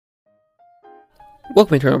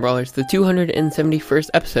Welcome to Eternal Brawlers, the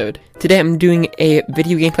 271st episode. Today I'm doing a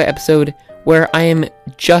video gameplay episode where I am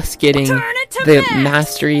just getting the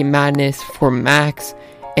Mastery Madness for Max,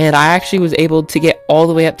 and I actually was able to get all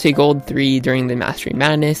the way up to Gold 3 during the Mastery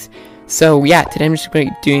Madness. So yeah, today I'm just going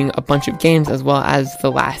to be doing a bunch of games as well as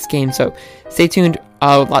the last game, so stay tuned.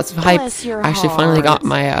 Lots of hype. I actually finally got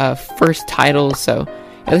my first title, so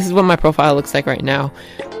yeah, this is what my profile looks like right now.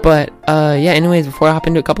 But yeah, anyways, before I hop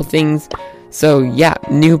into a couple things, so yeah,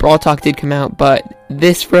 new Brawl Talk did come out, but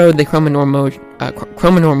this road, the Chroma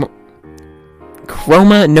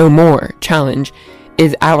No More challenge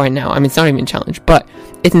is out right now. I mean, it's not even a challenge, but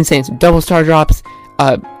it's insane. So double star drops,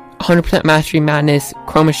 100% Mastery Madness,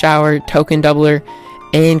 Chroma Shower, Token Doubler,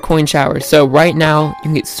 and Coin Shower. So right now, you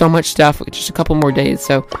can get so much stuff with just a couple more days.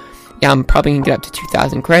 So yeah, I'm probably going to get up to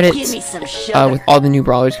 2,000 credits with all the new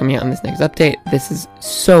brawlers coming out in this next update. This is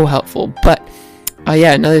so helpful. But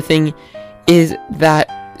yeah, another thing is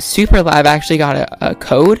that Super Lab actually got a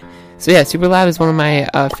code. So yeah, Super Lab is one of my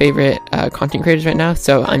favorite content creators right now,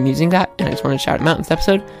 so I'm using that, and I just want to shout him out in this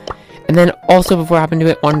episode. And then also, before I hop into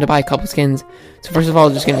it, wanted to buy a couple skins. So first of all,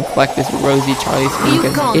 just going to collect this Rosie Charlie skin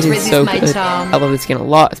because it is so good. I love this skin a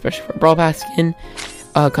lot, especially for a Brawl Pass skin.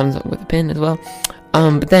 Comes with a pin as well.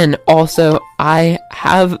 But then also, I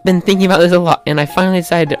have been thinking about this a lot, and I finally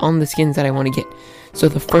decided on the skins that I want to get. So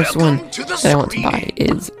the first one that I want to buy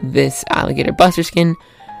is this Alligator Buster skin,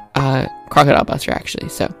 Crocodile Buster actually.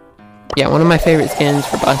 So yeah, one of my favorite skins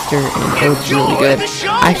for Buster, and it looks really good.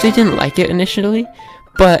 I actually didn't like it initially,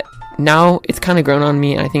 but now it's kind of grown on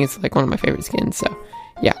me, and I think it's like one of my favorite skins. So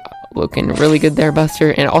yeah, looking really good there,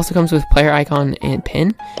 Buster. And it also comes with player icon and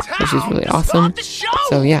pin, which is really awesome.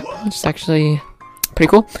 So yeah, it's actually pretty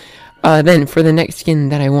cool. Then for the next skin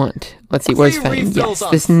that I want, let's see, where's Fang? Yes,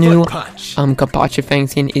 this new Kapacha Fang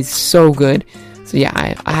skin is so good. So yeah,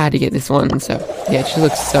 I had to get this one. So yeah, it just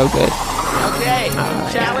looks so good.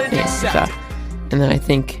 And then I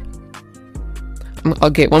think I'll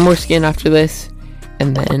get one more skin after this,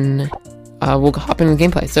 and then we'll hop into the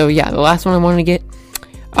gameplay. So yeah, the last one I wanted to get,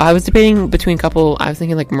 I was debating between a couple. I was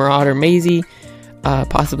thinking like Marauder Maisie,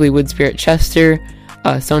 possibly Wood Spirit Chester,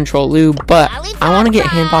 Stone Troll Lou, but I want to get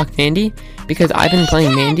Handblock Mandy because I've been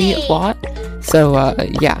playing Mandy a lot. So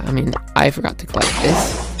yeah, I mean, I forgot to collect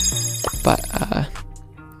this, but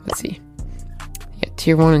let's see. Yeah,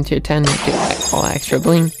 tier 1 and tier 10 get like all extra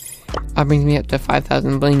bling. Brings me up to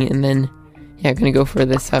 5,000 bling, and then yeah, I'm gonna go for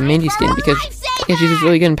this Mandy skin because yeah, she's just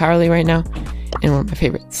really good in Power League right now, and one of my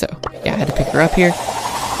favorites. So yeah, I had to pick her up here.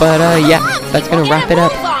 But yeah, that's gonna wrap it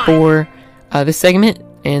up for this segment.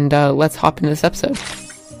 And let's hop into this episode.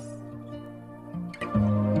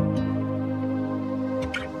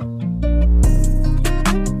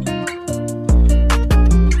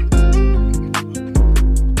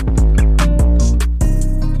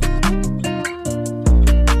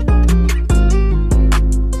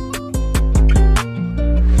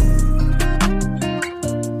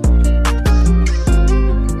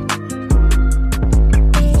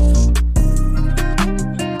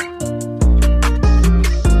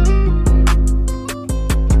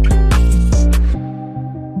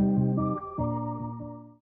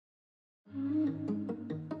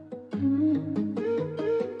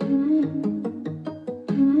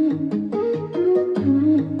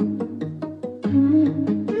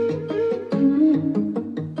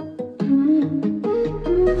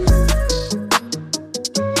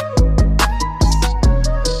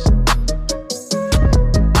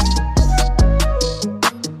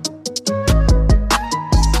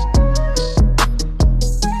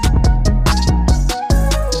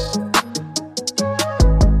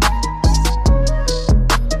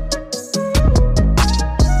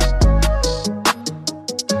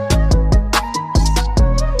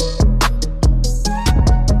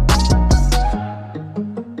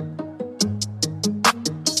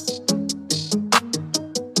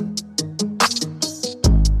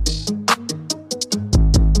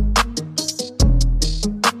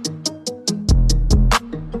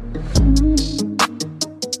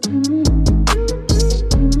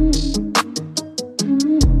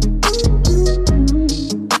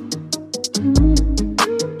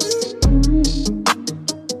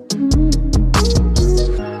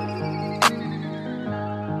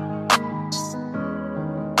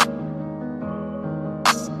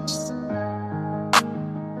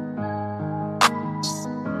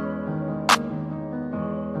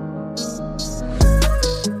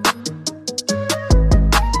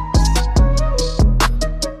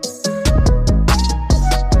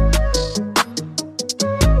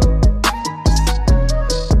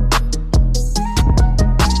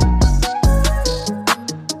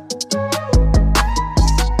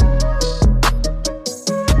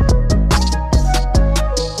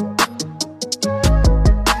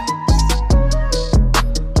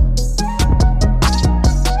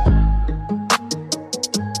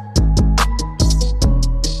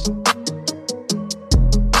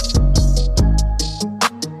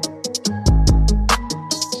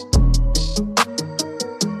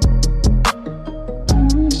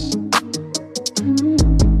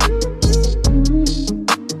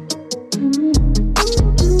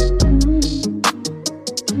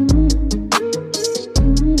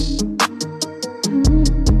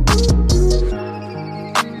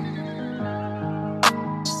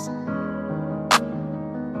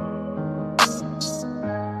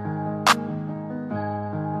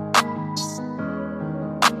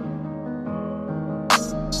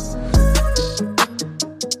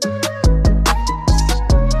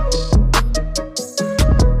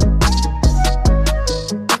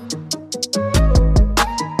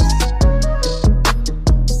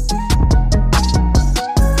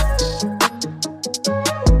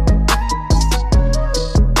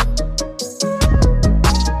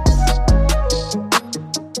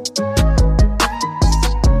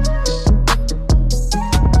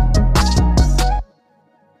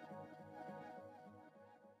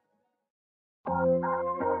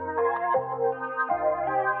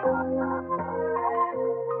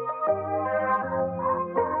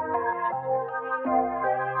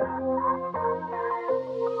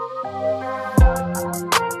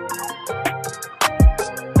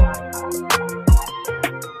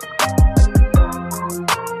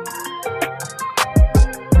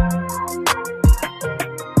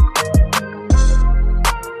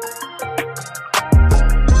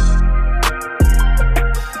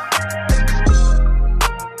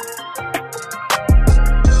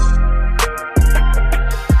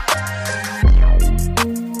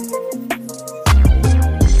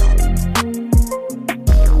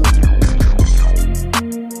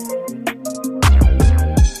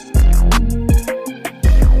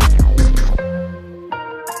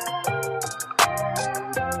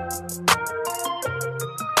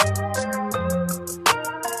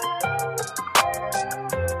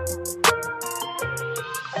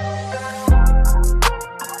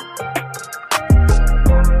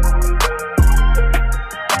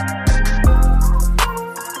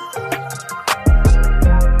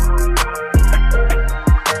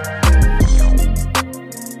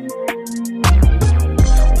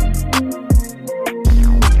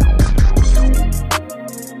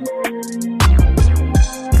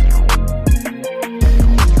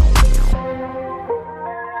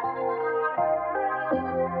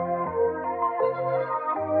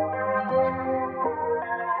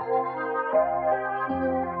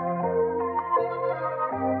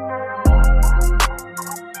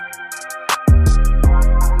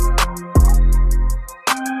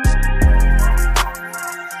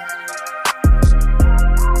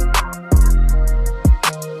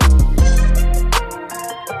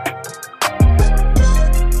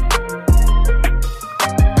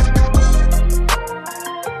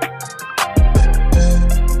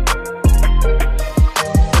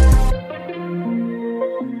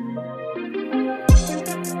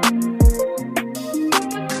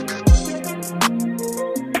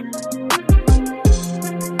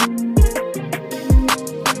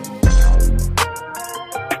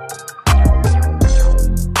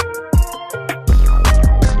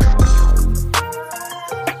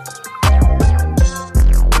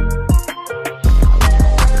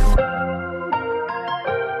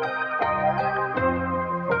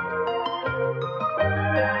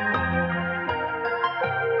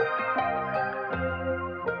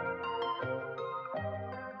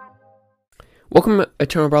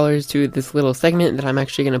 Eternal Brawlers to this little segment that I'm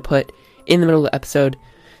actually going to put in the middle of the episode.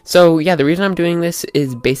 So yeah, the reason I'm doing this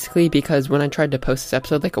is basically because when I tried to post this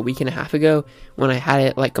episode like a week and a half ago, when I had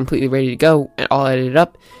it like completely ready to go and all edited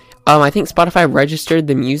up, I think Spotify registered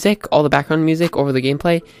the music, all the background music over the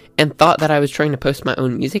gameplay, and thought that I was trying to post my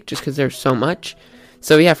own music just because there's so much.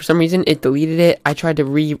 So yeah, for some reason it deleted it. I tried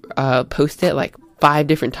to post it like 5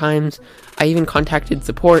 different times. I even contacted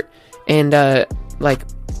support, and like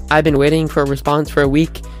I've been waiting for a response for a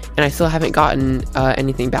week, and I still haven't gotten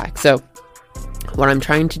anything back. So what I'm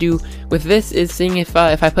trying to do with this is seeing if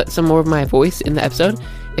I put some more of my voice in the episode,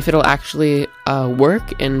 if it'll actually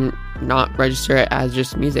work and not register it as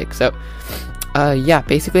just music. So yeah,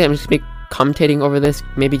 basically I'm just commentating over this,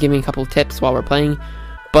 maybe giving a couple tips while we're playing,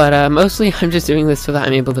 but mostly I'm just doing this so that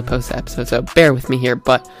I'm able to post the episode, so bear with me here.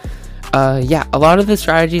 But yeah, a lot of the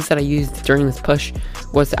strategies that I used during this push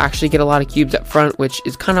was to actually get a lot of cubes up front, which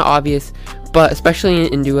is kind of obvious, but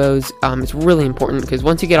especially in duos, it's really important, because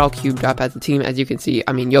once you get all cubed up as a team, as you can see,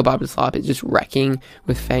 I mean, YoBob is just wrecking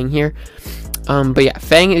with Fang here. But yeah,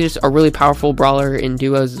 Fang is just a really powerful brawler in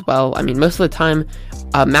duos as well. I mean, most of the time,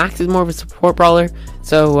 Max is more of a support brawler,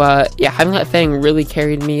 so yeah, having that Fang really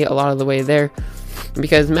carried me a lot of the way there,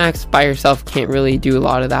 because Max by herself can't really do a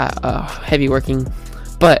lot of that heavy working.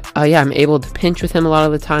 But yeah, I'm able to pinch with him a lot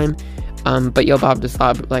of the time. But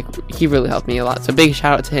YoBob, like, he really helped me a lot. So big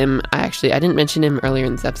shout out to him. I didn't mention him earlier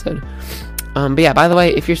in this episode. But yeah, by the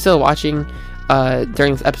way, if you're still watching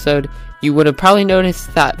during this episode, you would have probably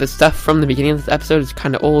noticed that the stuff from the beginning of this episode is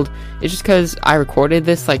kind of old. It's just because I recorded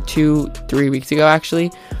this like 2-3 weeks ago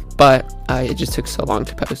actually, but it just took so long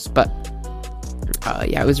to post. But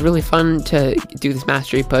yeah, it was really fun to do this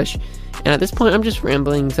mastery push. And at this point, I'm just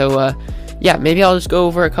rambling. So yeah, maybe I'll just go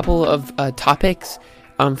over a couple of topics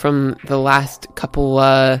from the last couple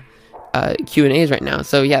Q&As right now.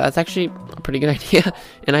 So yeah, that's actually a pretty good idea,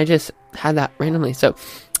 and I just had that randomly. So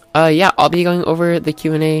yeah, I'll be going over the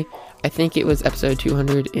Q&A. I think it was episode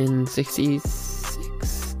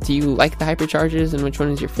 266. Do you like the hypercharges, and which one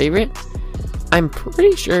is your favorite? I'm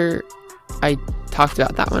pretty sure I talked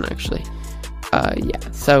about that one actually. Yeah,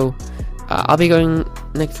 so I'll be going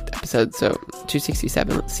next episode, so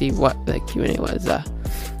 267. Let's see what the Q&A was.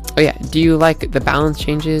 Oh yeah, do you like the balance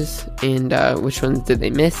changes, and which ones did they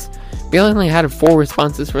miss? We only had 4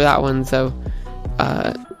 responses for that one, so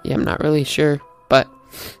yeah, I'm not really sure, but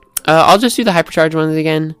I'll just do the hypercharge ones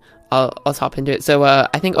again. I'll hop into it. So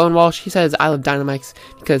I think Owen Walsh, he says, I love Dynamikes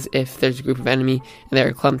because if there's a group of enemy and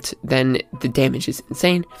they're clumped, then the damage is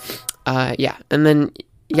insane. Yeah, and then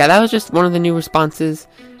yeah, that was just one of the new responses.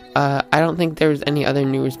 I don't think there was any other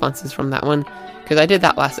new responses from that one, because I did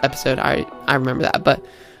that last episode. I remember that, but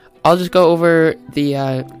I'll just go over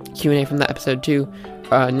the Q&A from that episode too.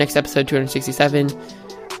 Next episode 267.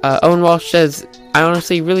 Owen Walsh says, I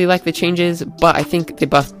honestly really like the changes, but I think they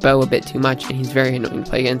buffed Bo a bit too much, and he's very annoying to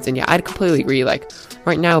play against. And yeah, I'd completely agree. Like,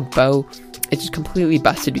 right now, Bo is just completely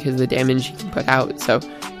busted because of the damage he can put out. So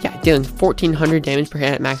yeah, dealing 1400 damage per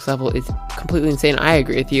hit at max level is completely insane. I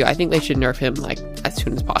agree with you. I think they should nerf him like as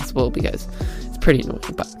soon as possible, because it's pretty annoying.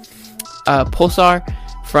 But Pulsar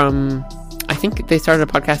from, I think they started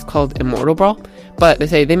a podcast called Immortal Brawl, but they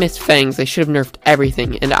say they missed Fangs. They should have nerfed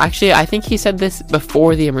everything. And actually, I think he said this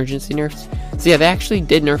before the emergency nerfs. So yeah, they actually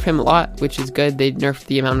did nerf him a lot, which is good. They nerfed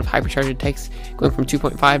the amount of hypercharge it takes, going from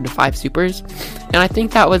 2.5 to 5 supers. And I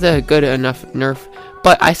think that was a good enough nerf.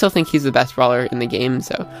 But I still think he's the best brawler in the game,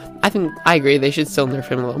 so I agree, they should still nerf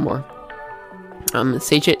him a little more.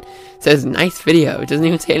 Sageit says, nice video. It doesn't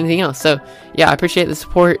even say anything else. So yeah, I appreciate the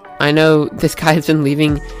support. I know this guy's been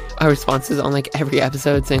leaving responses on like every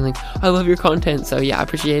episode saying like, I love your content. So yeah, I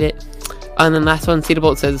appreciate it. And then last one,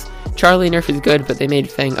 Cedarbolt says, Charlie nerf is good, but they made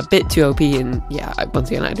Fang a bit too OP. And yeah, once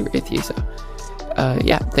again, I'd agree with you. So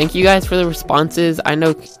yeah, thank you guys for the responses. I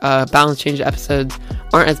know balance change episodes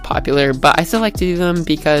aren't as popular, but I still like to do them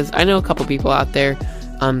because I know a couple people out there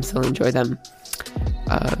still enjoy them.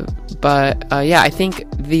 But yeah, I think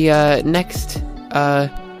the next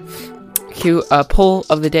poll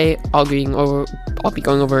of the day I'll be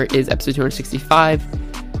going over is episode 265.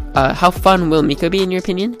 How fun will Miko be in your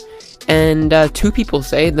opinion? And 2 people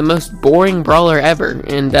say the most boring brawler ever,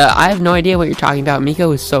 and I have no idea what you're talking about.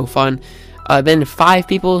 Miko is so fun. Then 5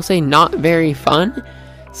 people say not very fun.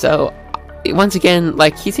 So once again,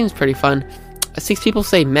 like, he seems pretty fun. 6 people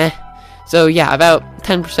say meh. So yeah, about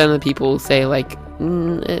 10% of the people say like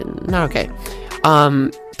not okay.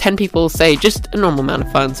 10 people say just a normal amount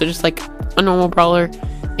of fun, so just like a normal brawler,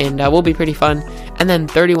 and will be pretty fun. And then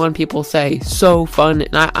 31 people say so fun,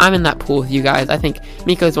 and I'm in that pool with you guys. I think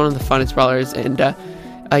Miko is one of the funnest brawlers. And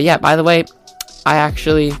yeah, by the way, I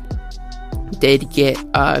actually did get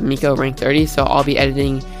Miko rank 30, so I'll be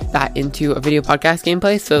editing that into a video podcast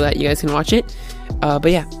gameplay so that you guys can watch it.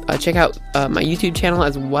 But yeah, check out my YouTube channel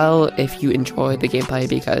as well if you enjoy the gameplay,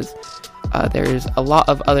 because there's a lot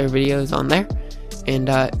of other videos on there. And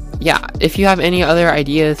yeah, if you have any other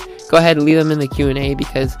ideas, go ahead and leave them in the Q&A,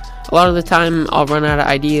 because a lot of the time I'll run out of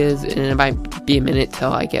ideas and it might be a minute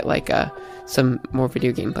till I get like some more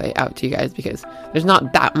video gameplay out to you guys, because there's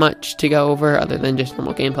not that much to go over other than just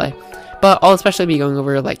normal gameplay. But I'll especially be going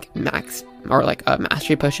over like max or like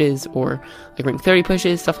mastery pushes or like rank 30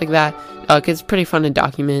 pushes, stuff like that, because it's pretty fun to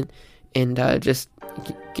document, and just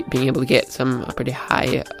being able to get some pretty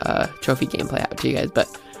high trophy gameplay out to you guys. But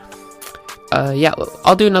yeah,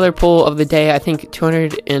 I'll do another poll of the day. I think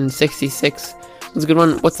 266 was a good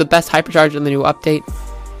one. What's the best hypercharge in the new update?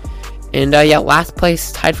 And yeah,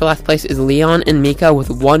 tied for last place is Leon and Mika with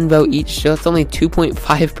 1 vote each, so that's only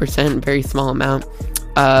 2.5%, very small amount.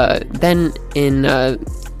 Then in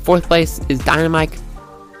 4th place is Dynamike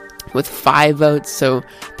with 5 votes, so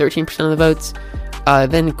 13% of the votes.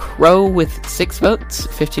 Then Crow with 6 votes,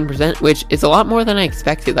 15%, which is a lot more than I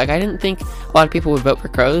expected. Like, I didn't think a lot of people would vote for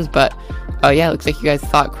Crows, but yeah, it looks like you guys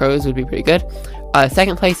thought Crows would be pretty good.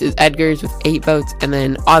 2nd place is Edgar's with 8 votes, and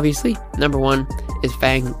then obviously number 1 is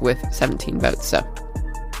Fang with 17 votes. So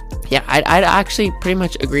yeah, I'd actually pretty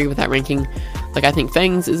much agree with that ranking. Like, I think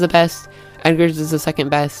Fang's is the best, Edgar's is the 2nd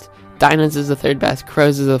best, Dyna's is the 3rd best,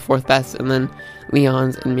 Crow's is the 4th best, and then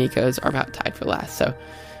Leon's and Miko's are about tied for last. So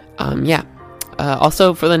yeah.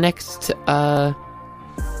 Also for the next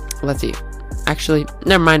let's see, actually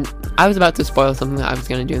never mind, I was about to spoil something that I was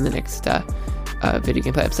going to do in the next video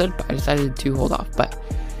gameplay episode, but I decided to hold off. But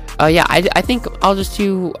yeah, I think I'll just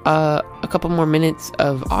do a couple more minutes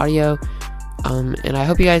of audio, and I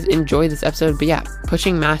hope you guys enjoy this episode. But yeah,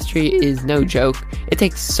 pushing mastery is no joke. It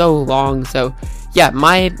takes so long. So yeah,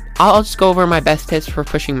 I'll just go over my best tips for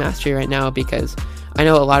pushing mastery right now, because I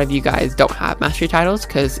know a lot of you guys don't have mastery titles,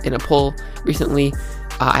 because in a poll recently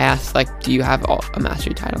I asked, like, do you have a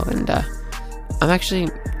mastery title? And I'm actually,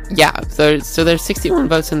 yeah, so there's 61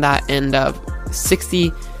 votes in that, and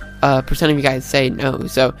 60% of you guys say no.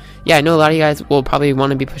 So yeah, I know a lot of you guys will probably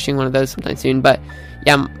want to be pushing one of those sometime soon. But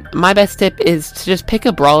yeah, my best tip is to just pick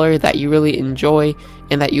a brawler that you really enjoy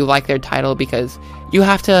and that you like their title, because you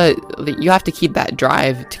have to keep that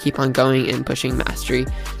drive to keep on going and pushing mastery,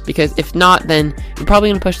 because if not, then you're probably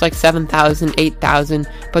gonna push like 7,000, 8,000,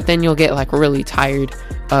 but then you'll get like really tired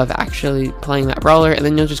of actually playing that brawler, and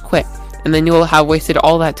then you'll just quit, and then you'll have wasted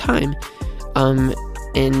all that time,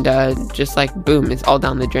 and just like boom, it's all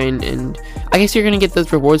down the drain. And I guess you're gonna get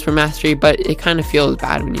those rewards for mastery, but it kind of feels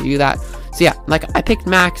bad when you do that. So yeah, like, I picked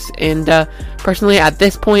Max, and personally at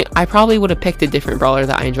this point I probably would have picked a different brawler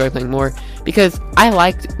that I enjoy playing more, because I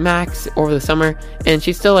liked Max over the summer and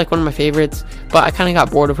she's still like one of my favorites, but I kind of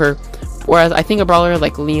got bored of her. Whereas I think a brawler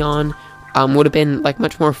like Leon would have been like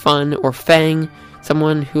much more fun, or Fang,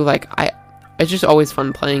 someone who like it's just always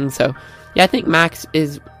fun playing. So yeah, I think Max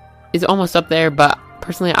is almost up there, but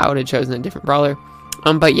personally I would have chosen a different brawler.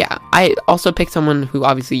 But yeah, I also picked someone who,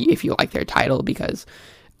 obviously, if you like their title, because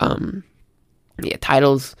yeah,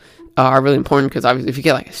 titles are really important, because obviously if you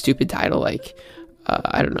get like a stupid title, like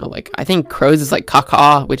I don't know, like I think Crow's is like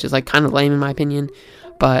Kaka, which is like kind of lame in my opinion,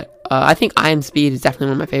 but I think I Am Speed is definitely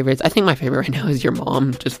one of my favorites. I think my favorite right now is Your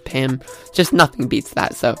Mom, just Pam, just nothing beats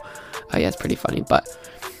that. So yeah, it's pretty funny. But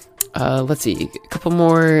let's see, a couple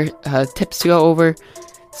more tips to go over.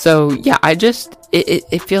 So yeah,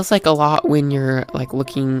 it feels like a lot when you're like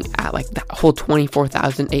looking at like that whole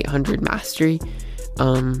 24,800 mastery,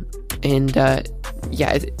 and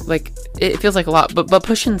yeah, it feels like a lot, but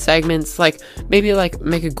push in segments, like maybe like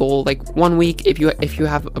make a goal, like 1 week, if you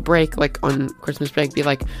have a break, like on Christmas break, be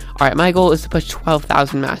like, all right, my goal is to push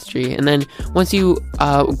 12,000 mastery, and then once you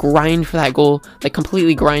grind for that goal, like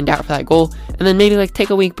completely grind out for that goal, and then maybe like take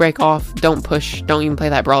a week break off, don't even play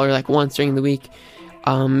that brawler like once during the week,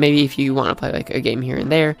 maybe if you want to play like a game here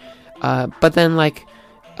and there, but then like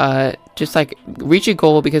just like reach a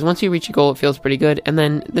goal, because once you reach a goal it feels pretty good, and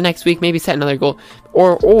then the next week maybe set another goal,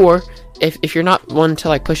 or if you're not one to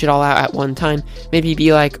like push it all out at one time, maybe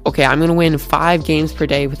be like, okay, I'm gonna win 5 games per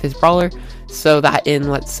day with this brawler, so that in,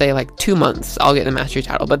 let's say, like 2 months I'll get the mastery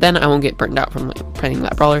title, but then I won't get burned out from like playing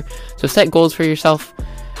that brawler. So set goals for yourself.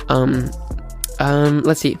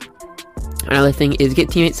 Let's see, another thing is get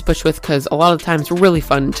teammates to push with, because a lot of the times it's really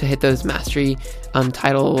fun to hit those mastery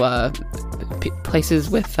title places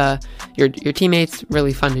with your teammates.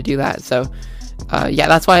 Really fun to do that. So yeah,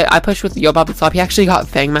 that's why I pushed with Yobob and Slop. He actually got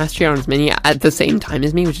Fang Mastery on his mini at the same time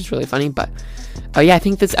as me, which is really funny. But yeah, I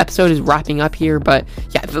think this episode is wrapping up here. But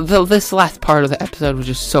yeah, this last part of the episode was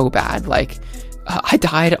just so bad. Like, I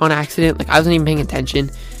died on accident. Like, I wasn't even paying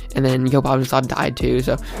attention. And then Yobob and Slop died too.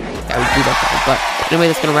 So yeah, we do that. But anyway,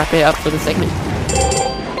 that's gonna wrap it up for the segment.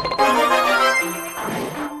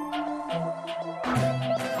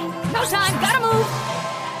 No time, gotta move.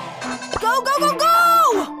 Go, go, go,